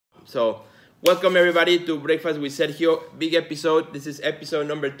So welcome everybody to Breakfast with Sergio. Big episode. This is episode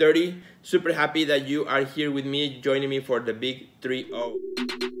number 30. Super happy that you are here with me, joining me for the big 3-0.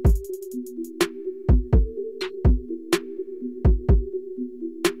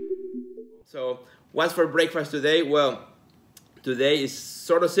 So what's for breakfast today? Well, today is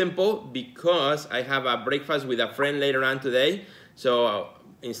sort of simple because I have a breakfast with a friend later on today. So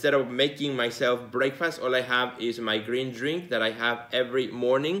instead of making myself breakfast, all I have is my green drink that I have every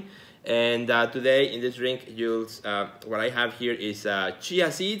morning. And today in this drink, what I have here is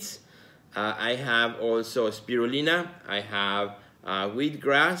chia seeds. I have also spirulina. I have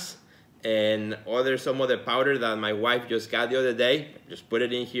wheatgrass and some other powder that my wife just got the other day. Just put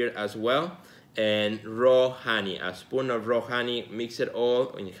it in here as well. And raw honey, a spoon of raw honey, mix it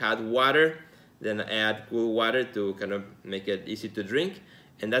all in hot water. Then add cool water to kind of make it easy to drink.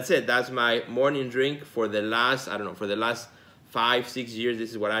 And that's it. That's my morning drink for the last, for the last 5-6 years. This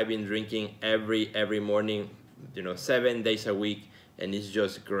is what I've been drinking every morning, 7 days a week, and it's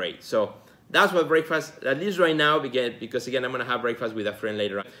just great. So that's what breakfast, at least right now, because again, I'm gonna have breakfast with a friend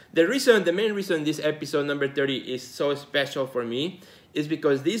later on. The main reason this episode number 30 is so special for me is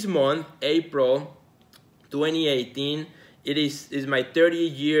because this month, April 2018, it is my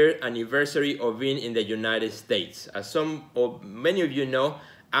 30-year anniversary of being in the United States. As many of you know,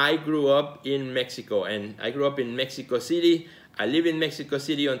 I grew up in Mexico, and I grew up in Mexico City. I lived in Mexico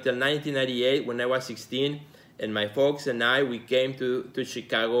City until 1998 when I was 16, and my folks and we came to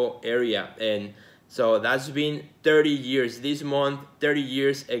Chicago area. And so that's been 30 years. This month, 30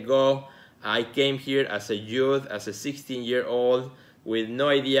 years ago, I came here as a youth, as a 16-year-old, with no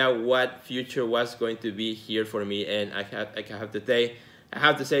idea what future was going to be here for me. And I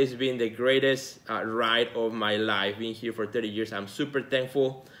have to say it's been the greatest ride of my life, being here for 30 years. I'm super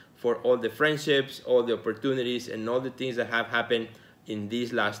thankful for all the friendships, all the opportunities, and all the things that have happened in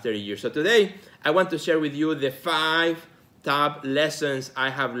these last 30 years. So today, I want to share with you the 5 top lessons I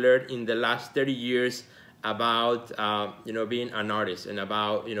have learned in the last 30 years about being an artist and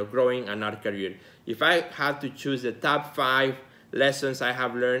about growing an art career. If I had to choose the top 5 lessons I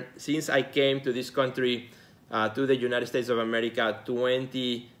have learned since I came to this country, to the United States of America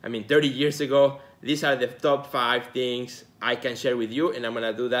 30 years ago, these are the top 5 things I can share with you, and I'm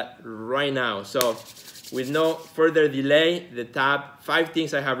gonna do that right now. So with no further delay, the top 5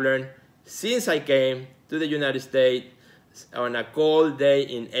 things I have learned since I came to the United States on a cold day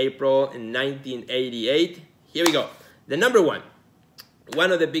in April in 1988. Here we go. The number one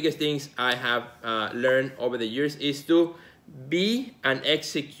of the biggest things I have learned over the years is to be an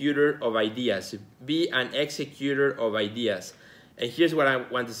executor of ideas. Be an executor of ideas. And here's what I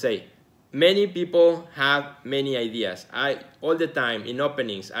want to say. Many people have many ideas. All the time in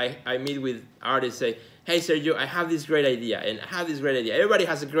openings, I meet with artists, say, hey Sergio, I have this great idea, and I have this great idea. Everybody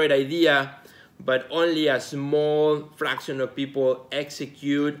has a great idea, but only a small fraction of people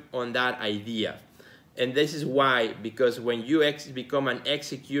execute on that idea. And this is why, because when you become an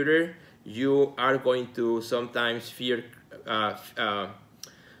executor, you are going to sometimes fear, not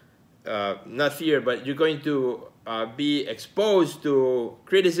fear, but you're going to be exposed to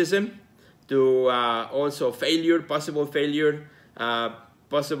criticism, to also possible failure,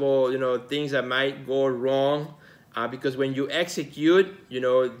 possible things that might go wrong, because when you execute,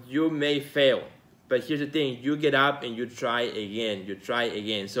 you may fail. But here's the thing: you get up and you try again. You try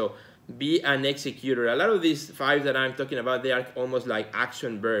again. So be an executor. A lot of these 5 that I'm talking about, they are almost like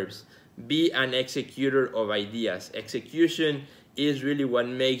action verbs. Be an executor of ideas. Execution is really what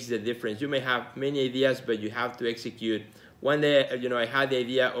makes the difference. You may have many ideas, but you have to execute. One day, I had the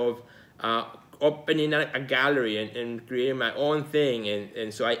idea of opening a gallery and creating my own thing,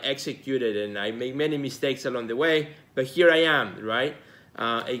 and so I executed, and I made many mistakes along the way, but here I am, right?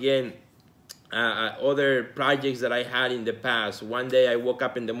 Other projects that I had in the past. One day I woke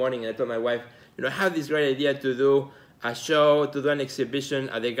up in the morning and I told my wife, I have this great idea to do a show, to do an exhibition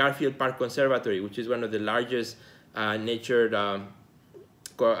at the Garfield Park Conservatory, which is one of the largest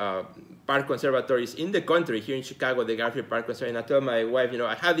park conservatories in the country, here in Chicago, the Garfield Park Conservatory. And I told my wife,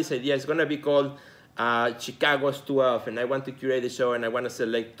 I have this idea. It's going to be called Chicago's 12, and I want to curate the show, and I want to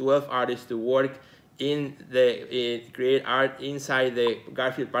select 12 artists to work create art inside the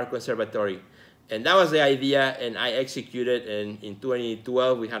Garfield Park Conservatory. And that was the idea, and I executed, and in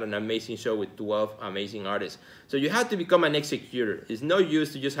 2012, we had an amazing show with 12 amazing artists. So you have to become an executor. It's no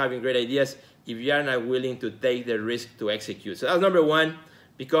use to just having great ideas if you are not willing to take the risk to execute. So that's number 1,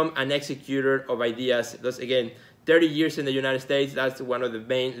 become an executor of ideas. That's, again, 30 years in the United States. That's one of the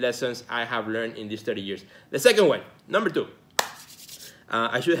main lessons I have learned in these 30 years. The second one, number 2.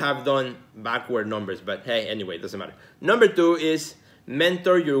 I should have done backward numbers, but hey, anyway, it doesn't matter. Number 2 is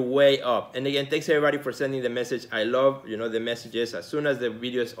Mentor your way up. And again, thanks everybody for sending the message. I love, the messages. As soon as the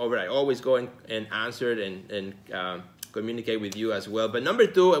video is over, I always go and answer it and communicate with you as well. But number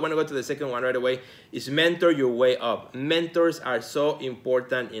two, I want to go to the second one right away, is mentor your way up. Mentors are so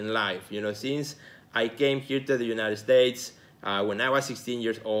important in life. Since I came here to the United States when I was 16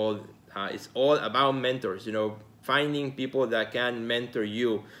 years old, it's all about mentors, finding people that can mentor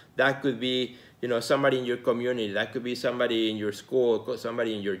you. That could be, somebody in your community. That could be somebody in your school,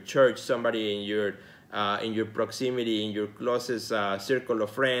 somebody in your church, somebody in your proximity, in your closest circle of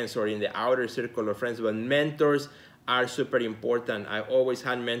friends, or in the outer circle of friends. But mentors are super important. I always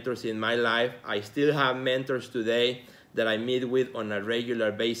had mentors in my life. I still have mentors today that I meet with on a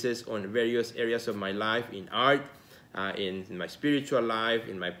regular basis on various areas of my life, in art, in my spiritual life,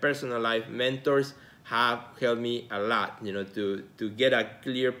 in my personal life. Mentors have helped me a lot, to get a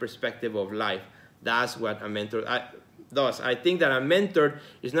clear perspective of life. That's what a mentor does. I think that a mentor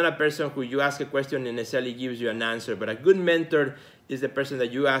is not a person who you ask a question and necessarily gives you an answer, but a good mentor is the person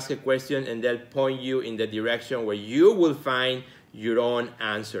that you ask a question and they'll point you in the direction where you will find your own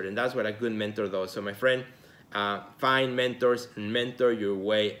answer. And that's what a good mentor does. So my friend, find mentors and mentor your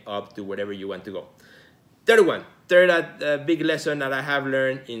way up to wherever you want to go. Third big lesson that I have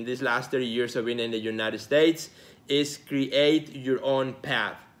learned in these last 30 years of being in the United States is create your own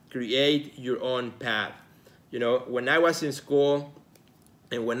path. Create your own path. When I was in school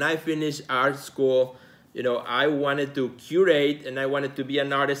and when I finished art school, I wanted to curate and I wanted to be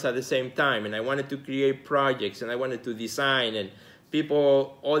an artist at the same time, and I wanted to create projects and I wanted to design, and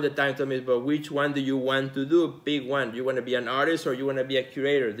people all the time tell me, but which one do you want to do? Pick one. Do you want to be an artist or you want to be a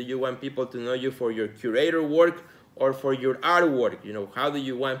curator? Do you want people to know you for your curator work or for your artwork? How do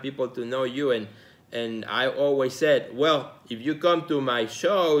you want people to know you? And I always said, well, if you come to my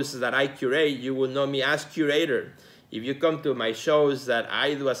shows that I curate, you will know me as curator. If you come to my shows that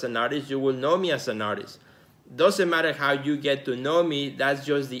I do as an artist, you will know me as an artist. Doesn't matter how you get to know me, that's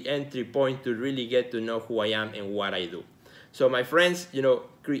just the entry point to really get to know who I am and what I do. So my friends,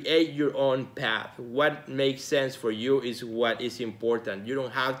 create your own path. What makes sense for you is what is important. You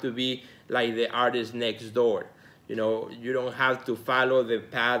don't have to be like the artist next door. You don't have to follow the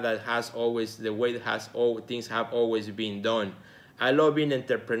path that has always, the way that things have always been done. I love being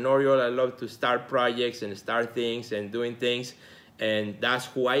entrepreneurial. I love to start projects and start things and doing things. And that's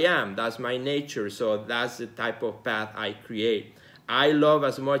who I am. That's my nature. So that's the type of path I create. I love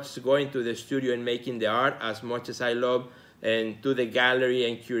as much going to the studio and making the art as much as I love and to the gallery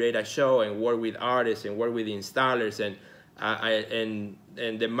and curate a show and work with artists and work with installers and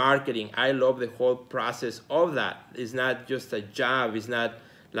the marketing. I love the whole process of that. It's not just a job. It's not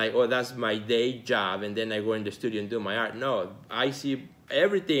like, oh, that's my day job and then I go in the studio and do my art. No, I see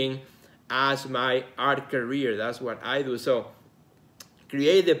everything as my art career. That's what I do. So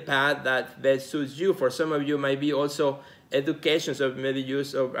create the path that best suits you. For some of you, might be also education. So maybe you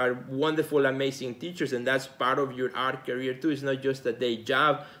are wonderful, amazing teachers, and that's part of your art career too. It's not just a day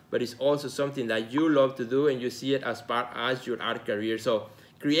job, but it's also something that you love to do and you see it as part as your art career. So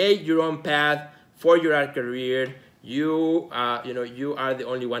create your own path for your art career. You are the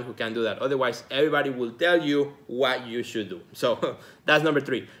only one who can do that. Otherwise, everybody will tell you what you should do. So that's number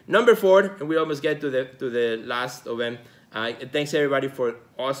 3. Number 4, and we almost get to the last of them. Thanks everybody for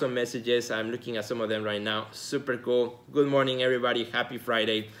awesome messages. I'm looking at some of them right now. Super cool. Good morning, everybody. Happy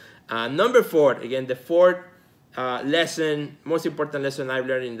Friday. Number 4, again, the 4th lesson, most important lesson I've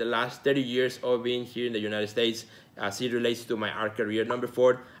learned in the last 30 years of being here in the United States as it relates to my art career. Number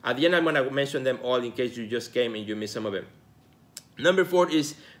 4, at the end I'm going to mention them all in case you just came and you missed some of them. Number 4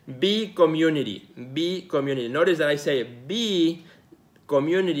 is be community. Be community. Notice that I say be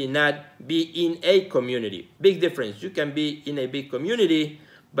community, not be in a community. Big difference. You can be in a big community,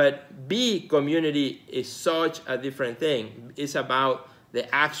 but be community is such a different thing. It's about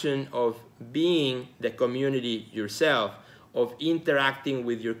the action of being the community yourself, of interacting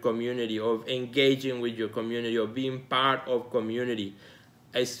with your community, of engaging with your community, of being part of community.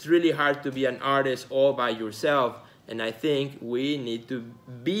 It's really hard to be an artist all by yourself, and I think we need to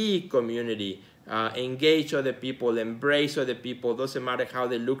be community. Engage other people, embrace other people. Doesn't matter how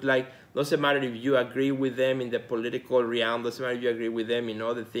they look like. Doesn't matter if you agree with them in the political realm. Doesn't matter if you agree with them in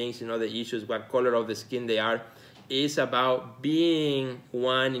other things, in other issues, what color of the skin they are. It's about being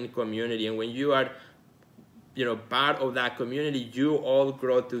one in community. And when you are, part of that community, you all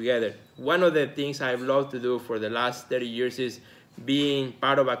grow together. One of the things I've loved to do for the last 30 years is being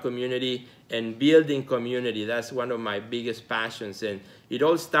part of a community and building community. That's one of my biggest passions. And it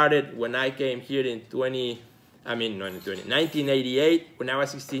all started when I came here in 1988, when I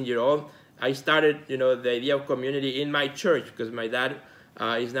was 16 years old. I started, the idea of community in my church, because my dad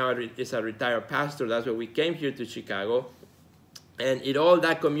is now a retired pastor. That's why we came here to Chicago. And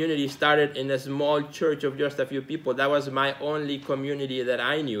that community started in a small church of just a few people. That was my only community that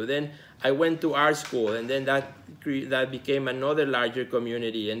I knew. Then I went to art school, and then that became another larger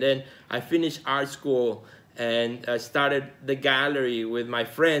community. And then I finished art school and started the gallery with my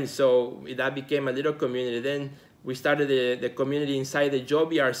friends. So that became a little community. Then we started the community inside the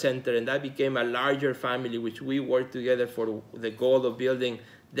Joby Art Center, and that became a larger family, which we worked together for the goal of building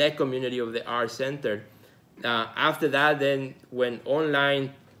the community of the art center. After that, then when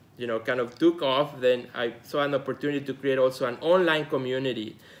online, kind of took off, then I saw an opportunity to create also an online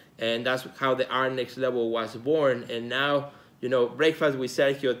community. And that's how the Art Next Level was born. And now, Breakfast with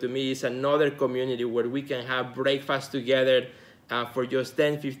Sergio to me is another community where we can have breakfast together for just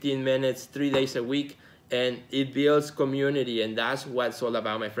 10, 15 minutes, 3 days a week. And it builds community, and that's what it's all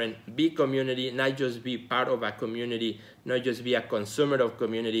about, my friend. Be community, not just be part of a community, not just be a consumer of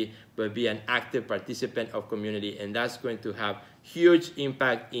community, but be an active participant of community. And that's going to have huge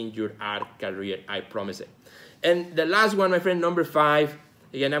impact in your art career, I promise it. And the last one, my friend, number 5.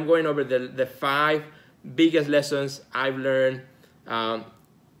 Again, I'm going over the 5 biggest lessons I've learned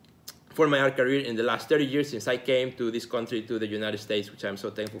for my art career in the last 30 years since I came to this country, to the United States, which I'm so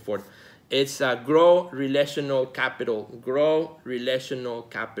thankful for. It's grow relational capital. Grow relational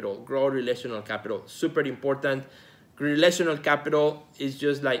capital. Grow relational capital. Super important. Relational capital is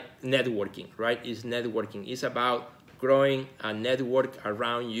just like networking, right? It's networking. It's about growing a network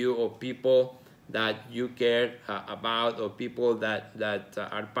around you of people that you care about, or people that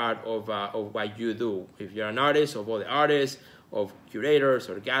are part of what you do. If you're an artist, of other artists, of curators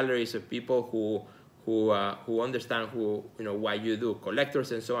or galleries, of people who understand what you do,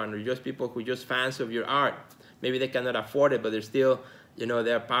 collectors and so on, or just people who just fans of your art. Maybe they cannot afford it, but they're still,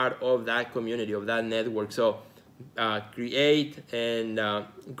 they're part of that community, of that network. So create and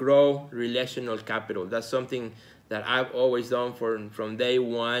grow relational capital. That's something that I've always done from day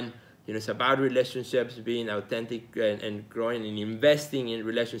one. It's about relationships, being authentic and growing and investing in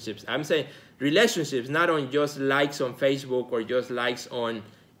relationships. I'm saying relationships, not on just likes on Facebook or just likes on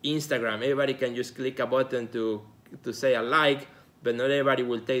Instagram. Everybody can just click a button to say a like, but not everybody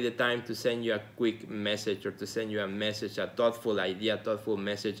will take the time to send you a quick message, or to send you a message, a thoughtful idea, thoughtful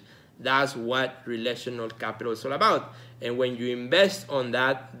message. That's what relational capital is all about. And when you invest on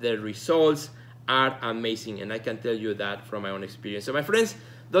that, the results are amazing. And I can tell you that from my own experience. So my friends,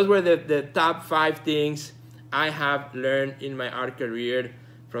 those were the top 5 things I have learned in my art career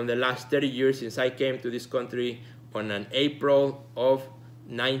from the last 30 years since I came to this country on an April of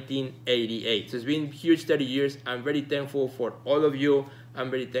 1988. So it's been huge 30 years. I'm very thankful for all of you.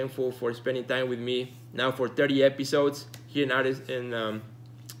 I'm very thankful for spending time with me now for 30 episodes here in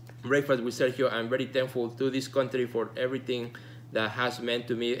Breakfast with Sergio. I'm very thankful to this country for everything that has meant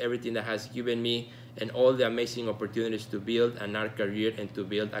to me, everything that has given me, and all the amazing opportunities to build an art career and to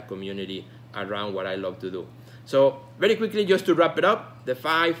build a community around what I love to do. So very quickly, just to wrap it up, the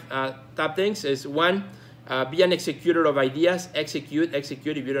 5 top things is 1, be an executor of ideas. Execute.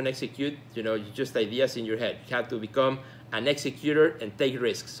 If you don't execute, just ideas in your head. You have to become an executor and take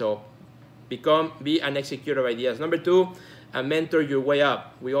risks. So be an executor of ideas. Number 2, mentor your way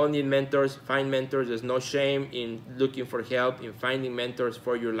up. We all need mentors. Find mentors. There's no shame in looking for help, in finding mentors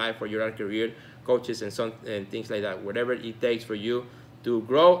for your life, for your art career, coaches and things like that. Whatever it takes for you to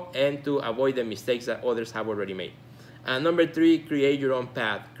grow and to avoid the mistakes that others have already made. And number 3, create your own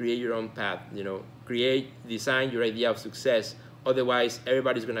path. Create your own path. Design your idea of success. Otherwise,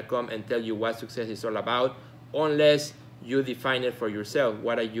 everybody's gonna come and tell you what success is all about, unless you define it for yourself.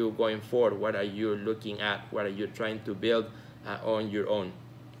 What are you going for? What are you looking at? What are you trying to build on your own?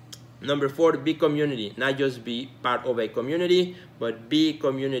 Number 4, be community. Not just be part of a community, but be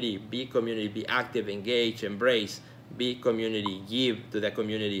community. Be community. Be active, engage, embrace. Be community. Give to the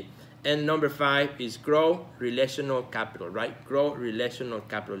community. And number 5 is grow relational capital, right? Grow relational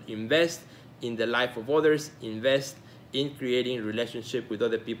capital. Invest in the life of others. Invest in creating relationship with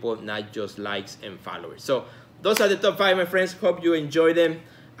other people, not just likes and followers. So those are the top 5, my friends. Hope you enjoy them.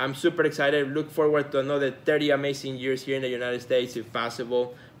 I'm super excited. Look forward to another 30 amazing years here in the United States, if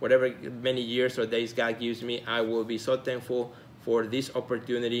possible. Whatever many years or days God gives me, I will be so thankful for this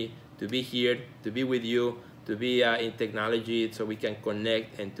opportunity to be here, to be with you, to be in technology, so we can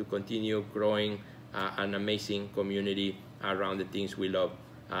connect and to continue growing an amazing community around the things we love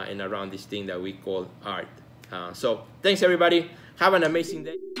and around this thing that we call art. So thanks, everybody. Have an amazing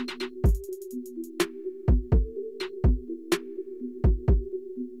day.